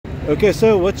Okay,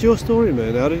 so what's your story,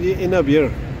 man? How did you end up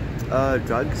here?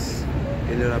 Drugs.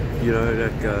 Ended up,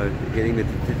 getting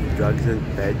addicted to drugs and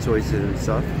bad choices and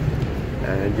stuff.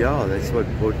 And yeah, that's what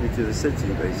brought me to the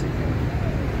city, basically.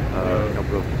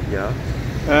 Yeah.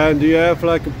 And do you have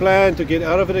like a plan to get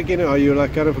out of it again? Or are you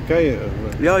like kind of okay?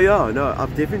 Yeah, no,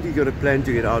 I've definitely got a plan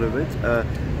to get out of it.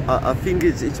 I think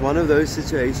it's one of those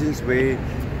situations where,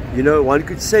 one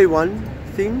could say one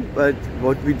thing, but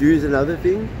what we do is another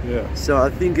thing. Yeah. So I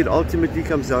think it ultimately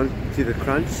comes down to the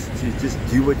crunch, to just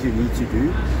do what you need to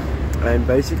do. And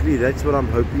basically that's what I'm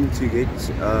hoping to get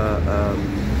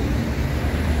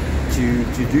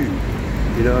to do.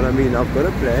 You know what I mean? I've got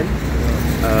a plan.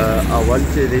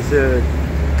 There's a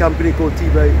company called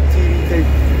TV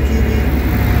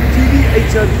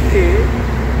HIV Care.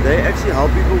 They actually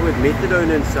help people with methadone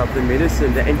and stuff, the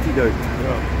medicine, the antidote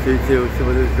to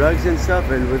the drugs and stuff.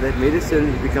 And with that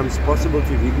medicine, it becomes possible to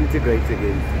reintegrate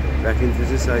again back into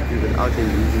society without them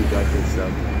using drugs and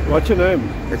stuff. What's your name?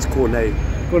 It's Cornet.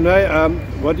 Cornet.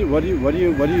 What do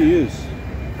you use?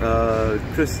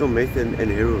 Crystal meth and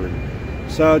heroin.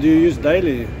 So do you use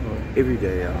daily? Every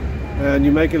day, yeah. And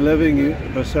you make a living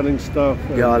by selling stuff?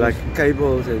 Yeah, like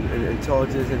cables and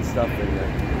chargers and stuff,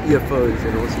 and earphones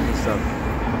and all sorts of stuff.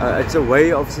 It's a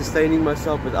way of sustaining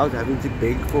myself without having to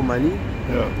beg for money.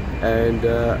 Yeah. And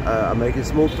I make a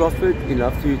small profit,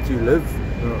 enough to live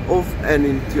off,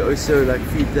 and to also like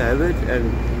feed the habit.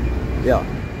 And yeah,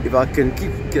 if I can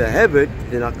keep the habit,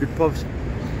 then I could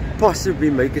possibly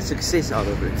make a success out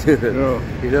of it. Yeah.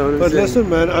 You know what I'm but saying? Listen,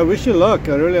 man, I wish you luck.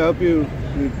 I really hope you're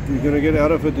gonna get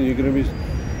out of it, and you're gonna be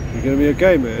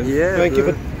okay, man. Yeah. Thank you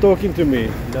for talking to me.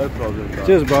 No problem, bro.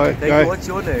 Cheers, bye. Thank you. What's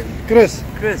your name? Chris.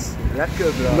 Chris.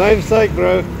 Lekker, bro. Namesake,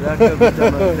 bro. Lekker,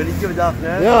 man. Geniet je dag,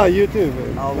 né? Yeah, you too,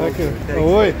 man. Lekker.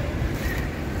 Ahoy.